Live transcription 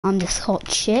I'm this hot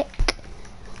chick.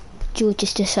 George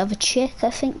is this other chick. I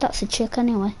think that's a chick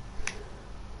anyway.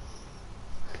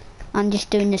 I'm just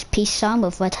doing this peace sign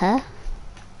with red hair.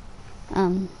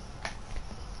 You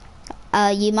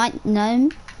might know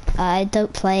I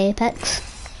don't play Apex.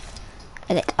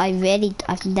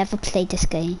 I've never played this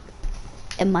game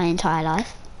in my entire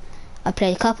life. I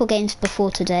played a couple games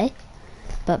before today,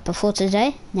 but before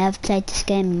today, never played this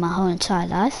game in my whole entire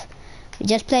life. We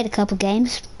just played a couple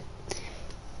games.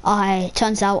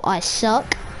 Turns out I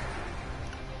suck.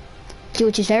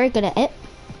 George is very good at it.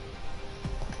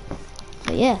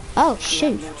 But yeah. Oh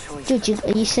shoot. George,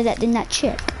 are you selecting that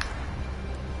chick?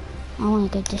 I wanna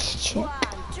go this chick.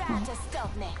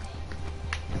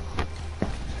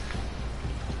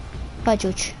 Bye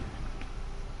George.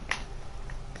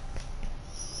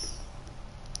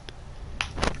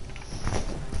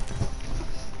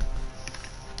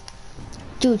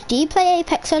 George, do you play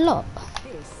Apex a lot?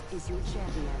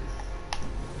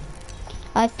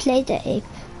 I've played at Apex.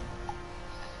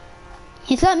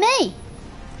 He's like me!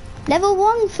 Level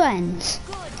 1 friends.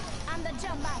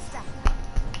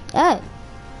 Oh.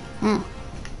 Oh.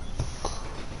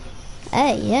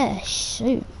 Hey, yeah,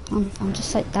 shoot. I'm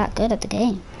just like that good at the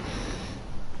game.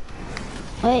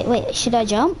 Wait, should I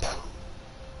jump?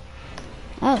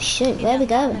 Oh shoot, where are we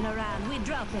going?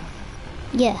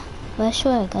 Yeah, where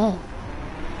should I go?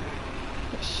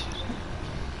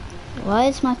 Why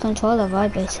is my controller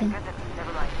vibrating?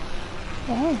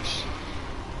 Oh,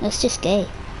 that's just gay.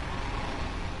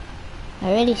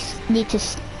 I really need to.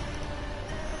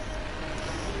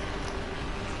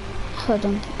 Hold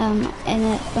on.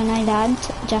 When I land,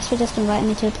 Jasper just invited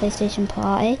me to a PlayStation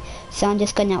party, so I'm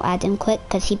just gonna add him quick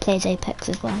because he plays Apex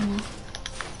as well now.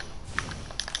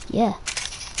 Yeah.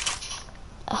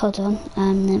 Hold on.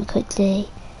 Let me quickly.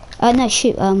 Oh no,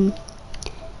 shoot.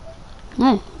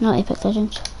 No, not Apex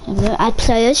Legends. Add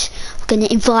players. We're gonna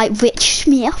invite Rich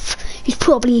Smith. He's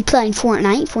probably playing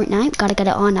Fortnite. Gotta get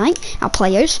it R9. Our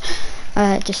players.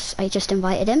 I just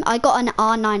invited him. I got an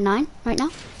R99 right now.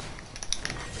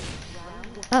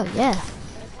 Oh yeah.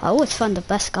 I always find the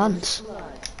best guns.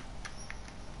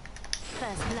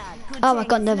 Oh, I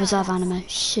got no reserve ammo.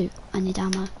 Shoot, I need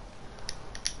ammo.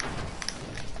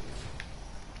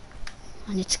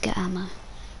 I need to get ammo.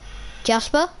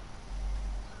 Jasper?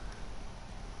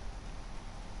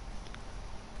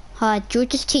 Hi,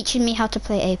 George is teaching me how to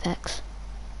play Apex.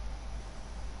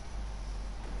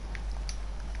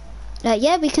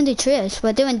 Yeah, we can do trios.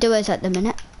 We're doing duos at the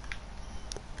minute.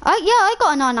 Yeah, I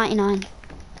got an R99.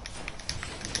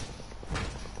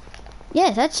 Yeah,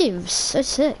 that's so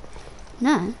sick.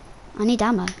 No, I need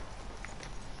ammo.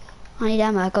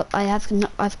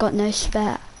 I've got no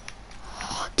spare.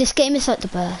 This game is like the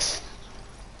best.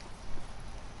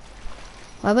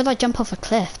 Why would I jump off a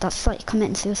cliff? That's like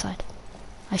committing suicide.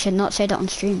 I should not say that on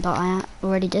stream, but I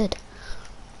already did.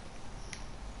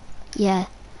 Yeah.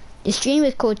 The stream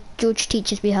is called George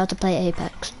Teaches Me How to Play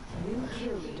Apex. New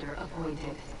kill leader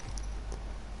appointed.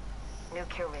 New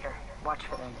kill leader. Watch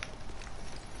for them.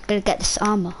 Gonna get this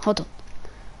armor. Hold on.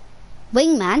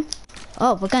 Wingman.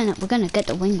 Oh, we're gonna get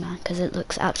the wingman because it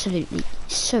looks absolutely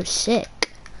so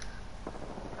sick.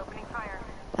 Opening fire.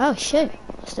 Oh shit.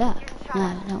 What's that? No,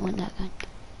 I don't want that gun.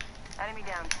 Enemy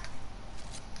down.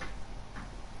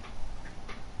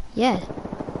 Yeah.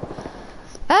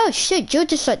 Oh shit,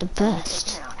 George is like the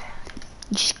best.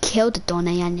 You just killed the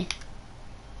Donny, Annie.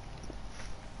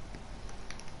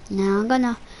 Now I'm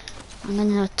gonna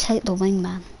take the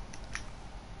wingman.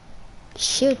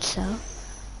 Shield cell.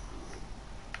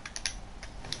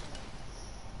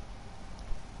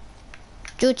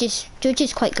 George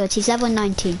is quite good. He's level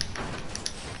 19.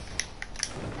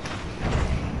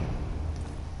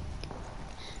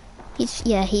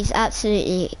 He's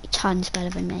absolutely tons better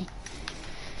than me.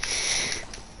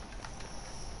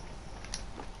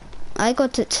 I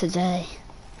got it today.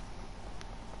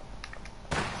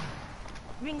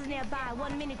 Rings nearby,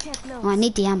 1 minute test load. Oh, I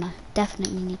need the ammo.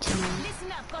 Definitely need the ammo.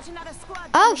 Listen up, got another squad.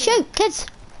 Oh shoot, kids!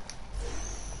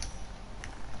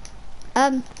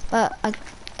 Red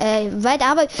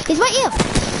ammo. He's right here.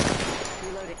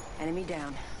 Reloaded. Enemy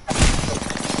down.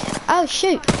 Oh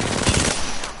shoot.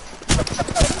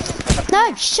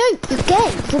 No, shoot! You're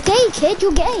gay. You're gay, kid.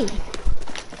 You're gay.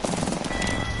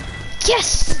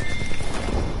 Yes.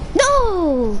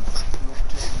 No.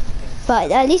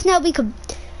 But at least now we can.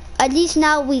 At least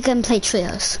now we can play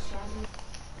trios.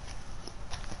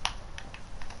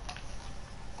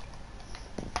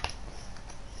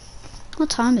 What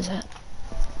time is it?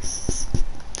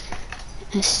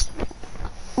 It's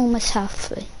almost half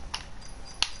 3.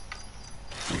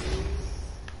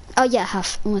 Oh yeah,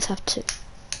 almost half 2.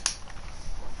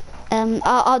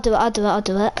 I'll do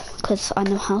it, because I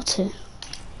know how to.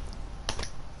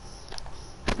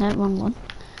 No, wrong one.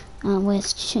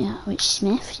 Where's Rich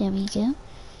Smith? There we go.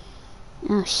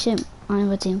 Oh shit, I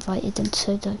already invited them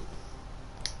to though.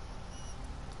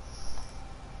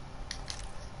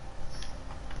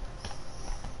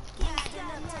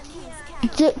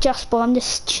 Look, Jasper, I'm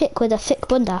this chick with a thick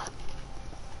bunda.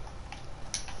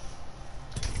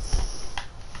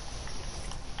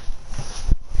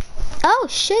 Oh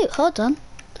shoot, hold on.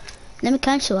 Let me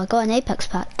cancel, I got an Apex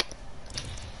pack.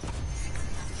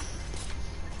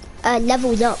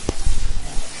 Leveled up.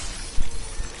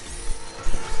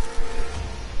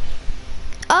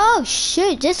 Oh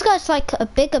shoot, this guy's like a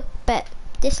bigger bet.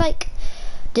 This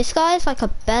guy is like a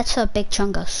better Big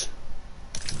Chungus.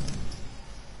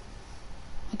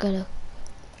 I gotta,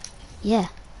 yeah.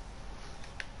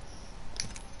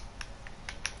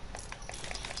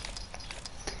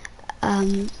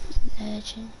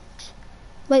 Legend.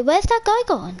 Wait, where's that guy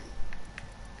gone?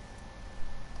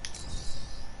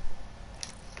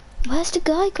 Where's the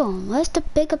guy gone? Where's the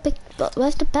better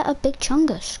Big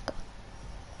Chungus?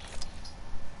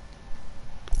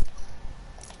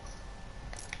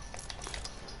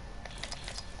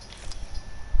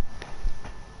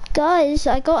 Guys,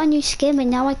 I got a new skin and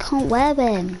now I can't wear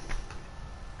them.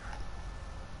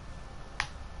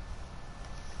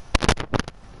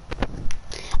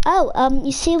 Oh,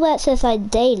 you see where it says like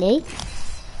daily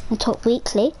on top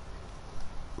weekly?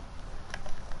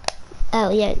 Oh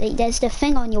yeah, like, there's the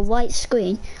thing on your white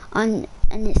screen and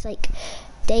it's like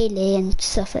daily and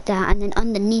stuff like that, and then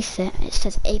underneath it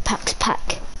says Apex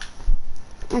pack,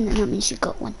 and then that means you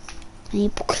got one, and you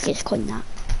click on that.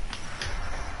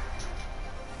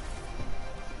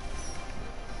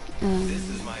 This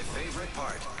is my favorite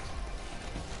part.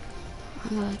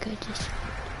 I'm gonna go this.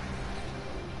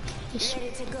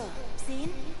 Ready to go.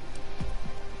 Seen?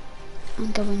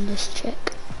 I'm going this trick.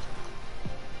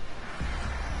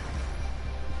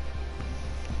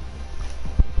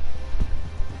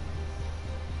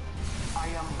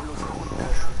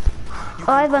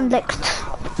 I haven't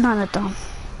licked none of them.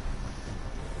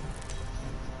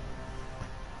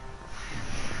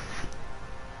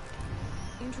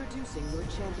 Introducing your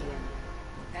champion.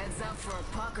 Heads up for a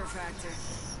pucker factor.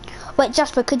 Wait,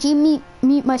 Jasper, could you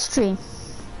mute my stream?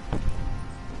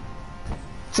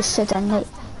 Just so then, like,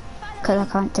 because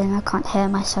I can't hear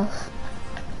myself.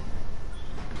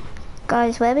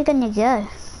 Guys, where are we gonna go?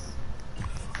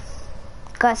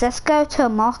 Guys, let's go to a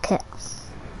market.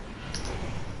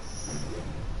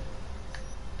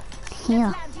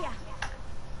 Here.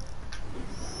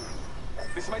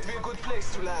 This might be a good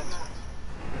place to land.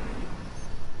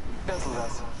 Cancel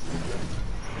that.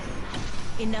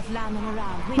 Enough lambing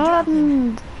around. We drop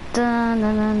them.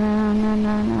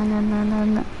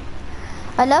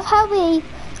 I love how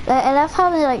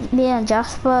like me and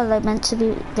Jasper are like meant to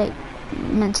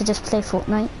just play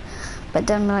Fortnite, but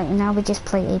then like now we just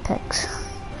play Apex.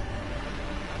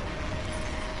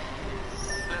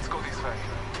 Let's go this way.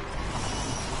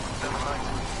 Never mind.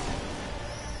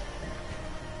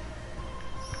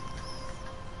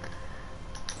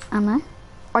 Am I?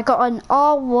 I got an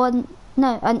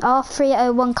an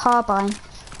R301 carbine.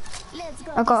 Let's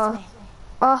go.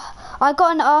 I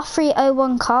got an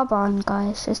R301 carbine,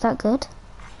 guys. Is that good?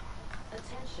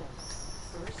 Attention.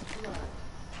 First blood.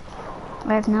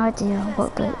 I have no idea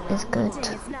what good is good.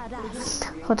 It's not us.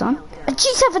 Hold on. A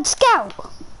G7 Scout!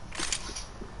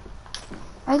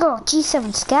 I got a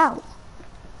G7 Scout.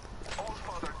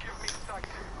 Allfather, give me sight.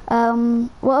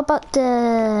 What about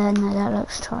the... No, that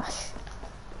looks trash.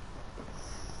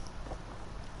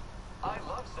 I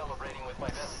love celebrating with my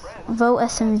best friend. Volt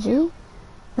SMG.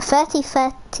 The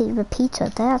 3030 repeater,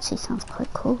 that actually sounds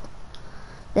quite cool.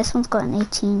 This one's got an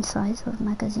 18 size of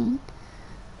magazine.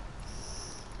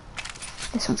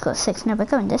 This one's got 6, no, we're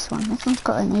going this one. This one's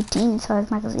got an 18 size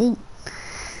magazine.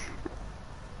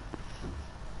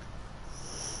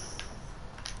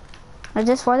 Why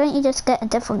don't you just get a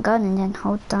different gun and then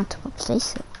hold down to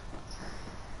replace it?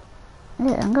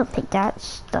 Yeah, I'm gonna pick that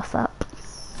stuff up.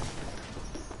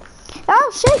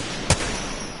 Oh shit!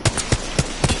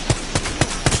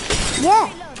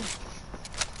 Yeah.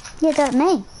 Yeah, that's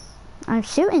me. I'm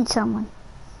shooting someone.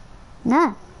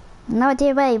 No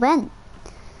idea where he went.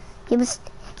 He was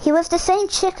the same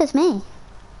chick as me.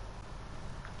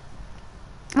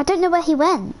 I don't know where he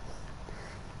went.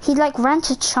 He like ran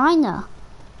to China.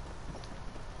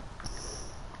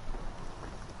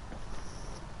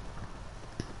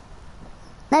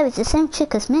 No, it's the same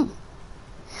chick as me.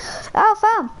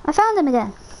 Oh, I found him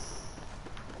again.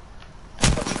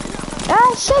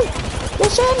 Oh shoot! You're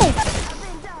shooting me!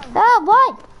 Oh,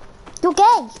 what? You're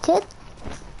gay, kid.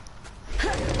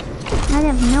 I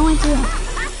have no idea.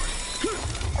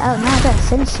 Oh, now I gotta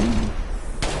finish him.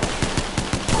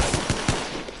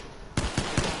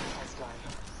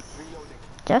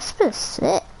 Jasper's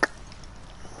sick.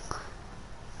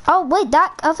 Oh wait,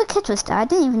 that other kid was there. I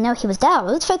didn't even know he was there. I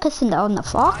was focusing on the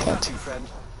far kid.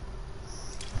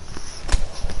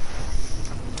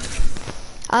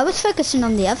 I was focusing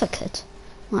on the other kid.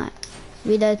 Right,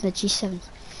 reload my G7.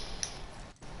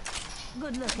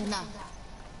 Good looking now.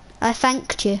 I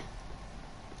thanked you.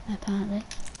 Apparently.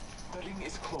 The ring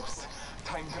is close.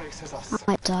 Time braces us. I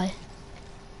might die.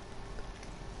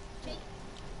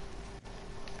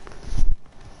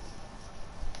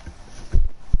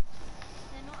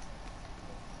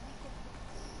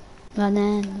 Run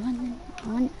in.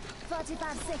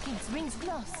 45 seconds. Rings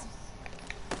close.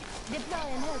 Deploy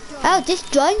and help drone. Oh, this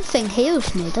drone thing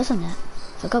heals me, doesn't it?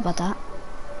 Forgot about that.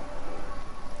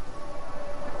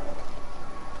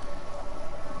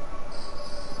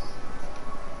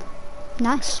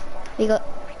 Nice. We got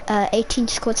 18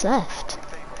 squads left.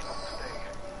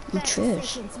 30 Intruders.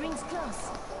 seconds. Rings close.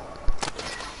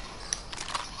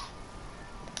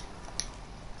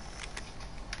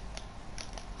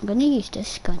 I'm gonna use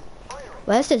this gun.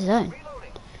 Where's the zone?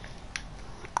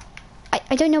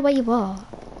 I don't know where you are.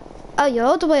 Oh, you're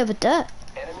all the way over there.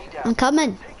 Enemy down. I'm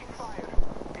coming. Taking fire.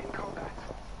 In combat.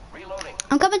 Reloading.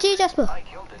 I'm coming to you, Jasper. I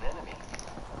killed an enemy.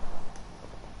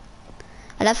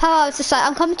 I love how I was just like,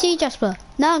 I'm coming to you, Jasper.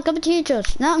 No, I'm coming to you,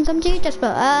 Josh. No, I'm coming to you, Jasper.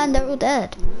 And they're all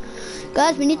dead.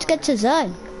 Guys, we need to get to the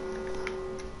zone.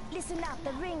 Listen up.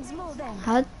 The rings moving.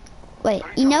 How? Wait,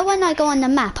 you know when I go on the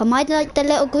map, am I like the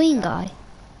little green guy?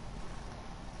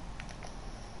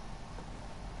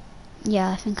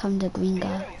 Yeah, I think I'm the green The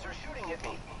guy. enemies are shooting at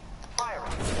me.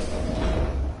 Firing.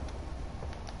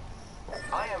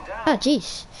 I am down. Oh,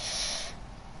 jeez.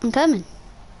 I'm coming.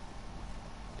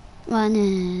 Run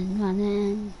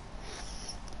in.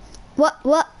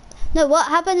 What? No, what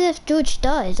happens if George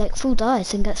dies, like full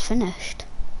dies and gets finished?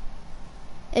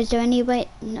 Is there any way?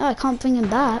 No, I can't bring him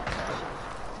back.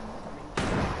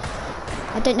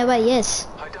 I don't know where he is.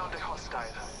 I downed a hostile.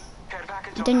 Head back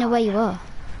into I don't know the where you are.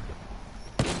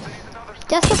 There is another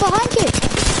Jasper, behind you!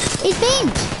 He's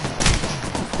beamed!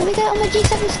 Let me get on my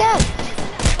G7 scout.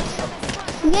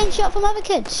 I'm getting shot from other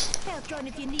kids. Help drone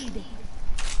if you need it.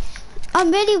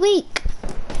 I'm really weak.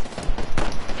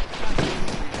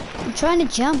 I'm trying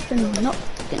to jump and not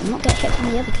get hit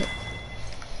from the other kid.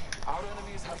 Our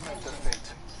enemies have met their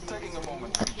fate. Taking a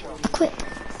moment to recharge. Quit.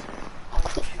 Our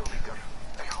kill leader.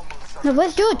 A humble No,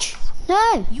 where's George?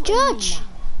 No, You George! own me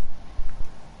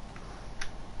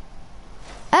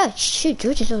Oh, shoot,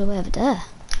 George is all the way over there.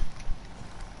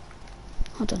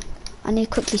 Hold on. I need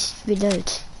to quickly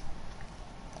reload.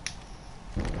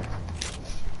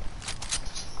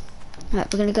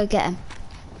 Right, we're gonna go get him.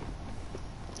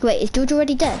 Wait, is George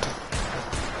already dead?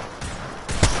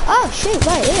 Oh, shoot,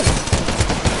 right, he is.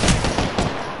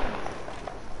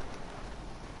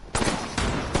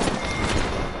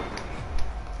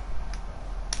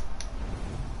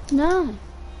 No.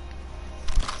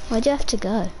 Why'd you have to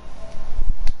go?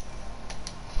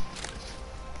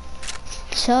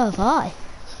 So have I.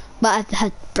 But I've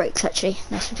had breaks actually,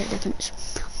 that's a bit different.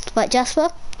 Right, Jasper,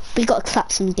 we gotta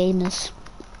clap some gamers.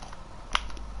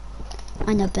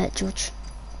 I know bet, George.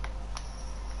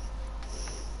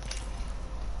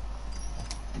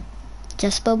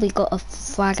 Jasper, we got a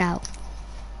flag out.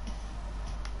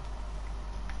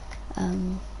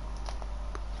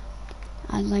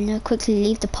 I'm gonna quickly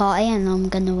leave the party and I'm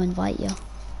gonna invite you.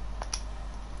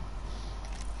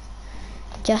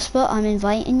 Jasper, I'm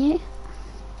inviting you.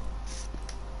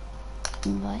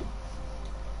 Invite.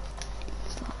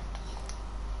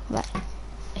 Right.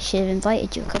 I should have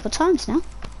invited you a couple of times now.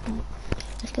 Right.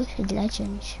 Let's go to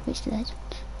legends. Which legends?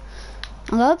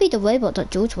 I'm gonna be the robot that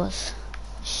George was.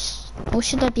 Or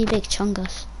should I be Big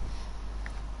Chungus?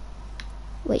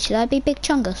 Wait, should I be Big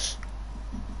Chungus?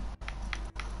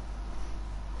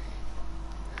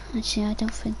 Actually, I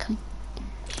don't think I...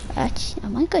 Actually, I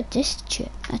might go this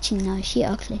chip. Actually, no, she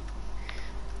ugly.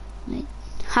 Wait.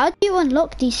 How do you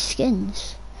unlock these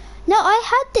skins? No, I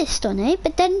had this, Donny,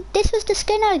 but then this was the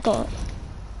skin I got.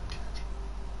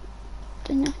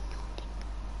 Don't know.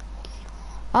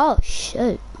 Oh,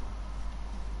 shoot.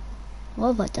 What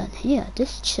have I done here?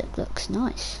 This chip looks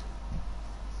nice.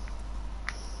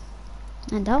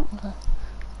 And that one.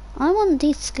 I want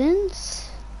these skins.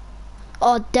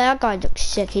 Oh, that guy looks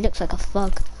sick. He looks like a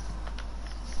thug.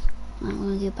 I'm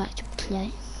gonna go back to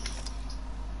play.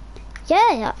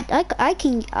 Yeah,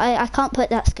 I can't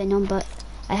put that skin on, but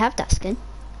I have that skin.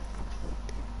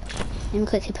 Let me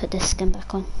quickly put this skin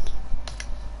back on.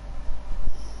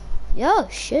 Yo,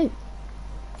 shoot.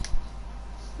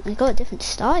 I got a different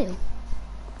style.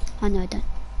 I know I don't.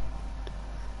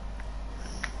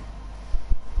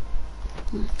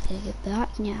 I'm gonna get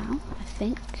back now, I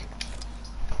think.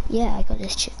 Yeah, I got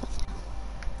this chip on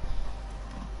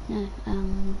now. No,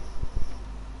 I'm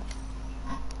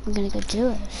gonna go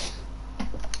duos.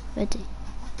 Ready.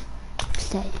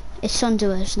 Play. It's on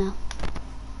duos now.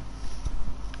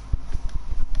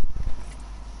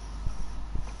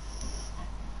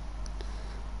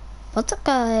 What's up,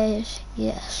 guys?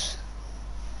 Yes.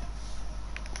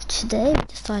 Today we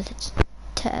decided to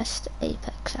test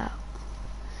Apex out.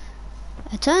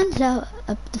 It turns out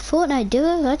the Fortnite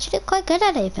duo is actually quite good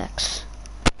at Apex.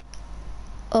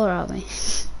 Or are we?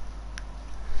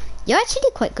 You're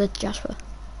actually quite good, Joshua.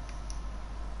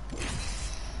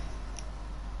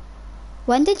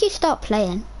 When did you start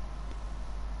playing?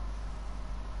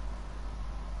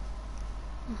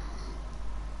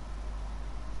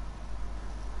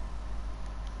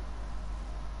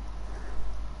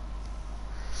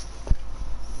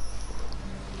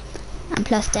 And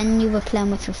plus then you were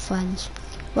playing with your friends.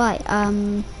 Right,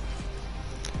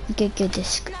 good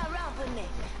this.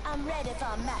 I'm ready for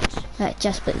a match. Right,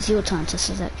 Jasper, it's your time to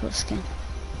select what skin.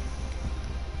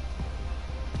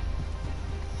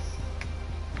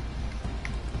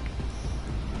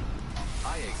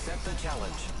 I accept the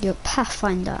challenge. You're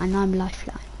Pathfinder and I'm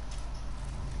Lifeline.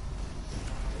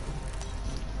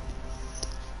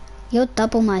 You're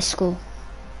double my score.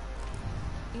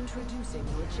 Introducing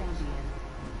your champion.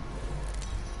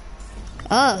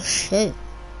 Oh shoot.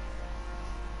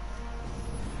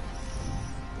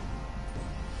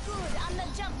 Good, I'm the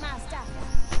jump master.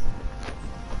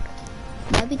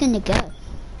 Where are we gonna go?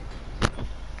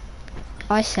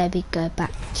 I say we go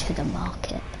back to the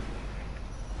market.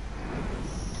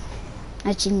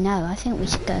 Actually no, I think we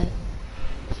should go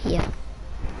here.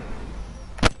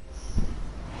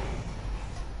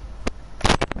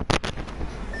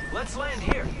 Let's land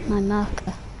here. My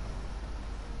marker.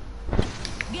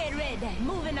 Get ready,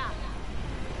 moving up.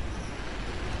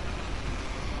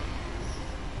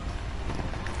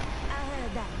 I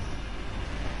heard that.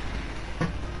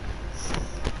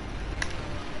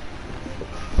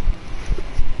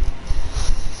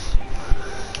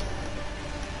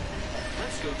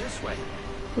 Let's go this way.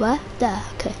 Where? There,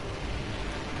 okay.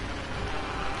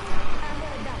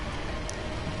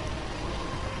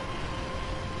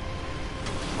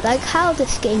 Like how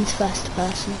this game's first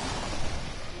person.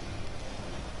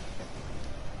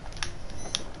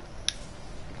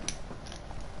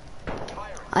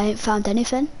 I ain't found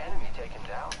anything. Enemy taken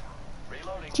down.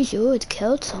 Reloading. Geez, you already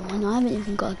killed someone. I haven't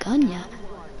even got a gun yet.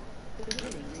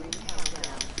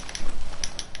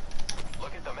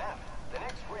 Look at the map. The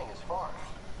next ring is far.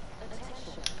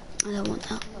 I don't want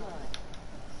that.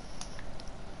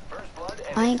 First blood.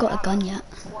 And I ain't got a gun yet.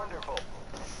 wonderful.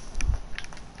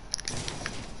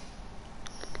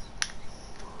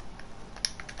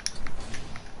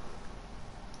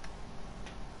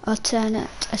 Alternate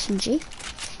SMG.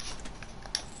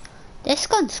 This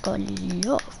gun's got a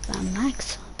lot of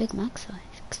mags, big mag size,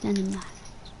 extended mags.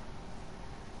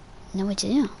 No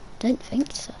idea. Don't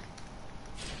think so.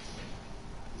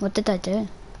 What did I do?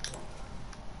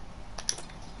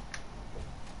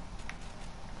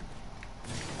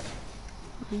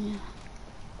 Oh, yeah.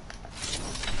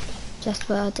 Just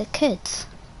for the kids.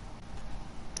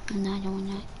 And I don't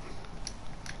know.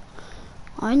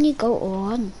 I only got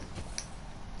one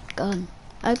gun.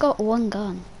 I got one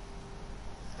gun.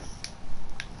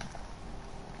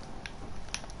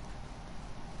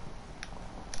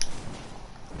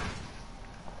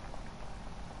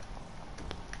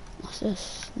 What's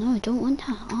this? No, I don't want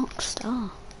an Arc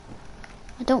Star.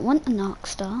 I don't want an Arc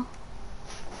Star.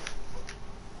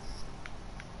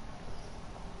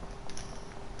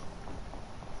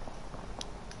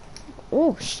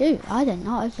 Oh shoot, I did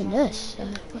not open this.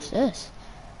 What's this?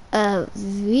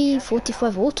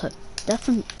 V45 Auto.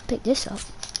 Definitely pick this up.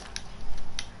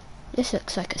 This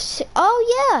looks like a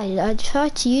oh yeah, I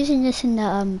tried to using this in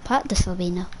the practice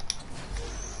arena.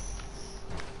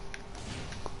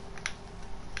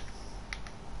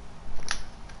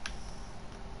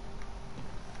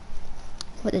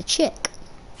 With a chick.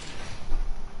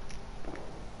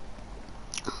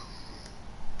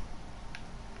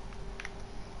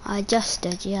 I just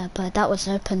did, yeah, but that was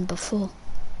open before.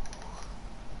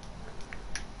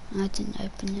 I didn't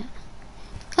open it.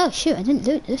 Oh shoot, I didn't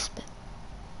loot this bit.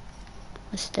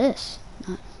 What's this?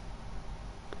 No.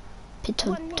 Piton,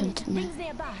 1 minute, no. rings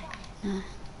nearby. No.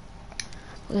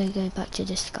 We're gonna go back to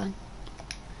this gun.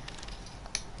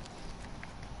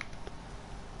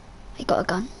 I got a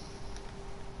gun.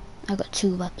 I got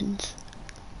 2 weapons.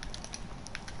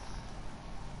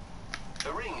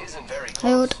 The ring isn't very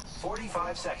Hold. close.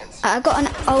 45 seconds. I got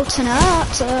an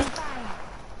alternator.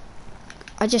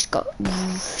 I just got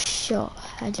shot.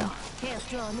 Hello.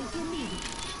 Hailstorm if you need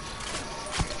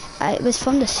it. It was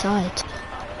from the side.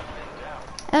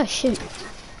 Oh shoot.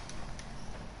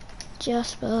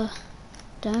 Jasper,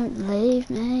 don't leave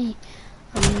me.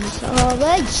 Oh,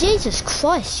 well, Jesus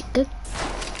Christ. Good.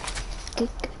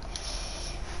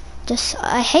 Just,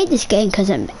 I hate this game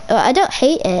because I don't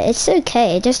hate it. It's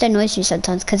okay. It just annoys me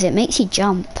sometimes because it makes you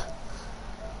jump.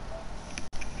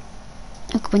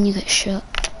 Look when you get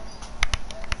shot.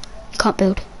 You can't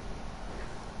build.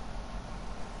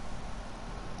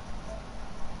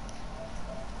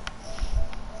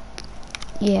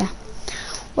 Yeah.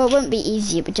 Well, it wouldn't be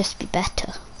easy, it would just be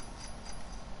better.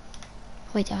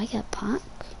 Wait, did I get a pack?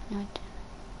 No, I didn't.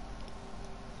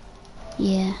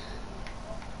 Yeah.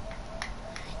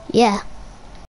 Yeah.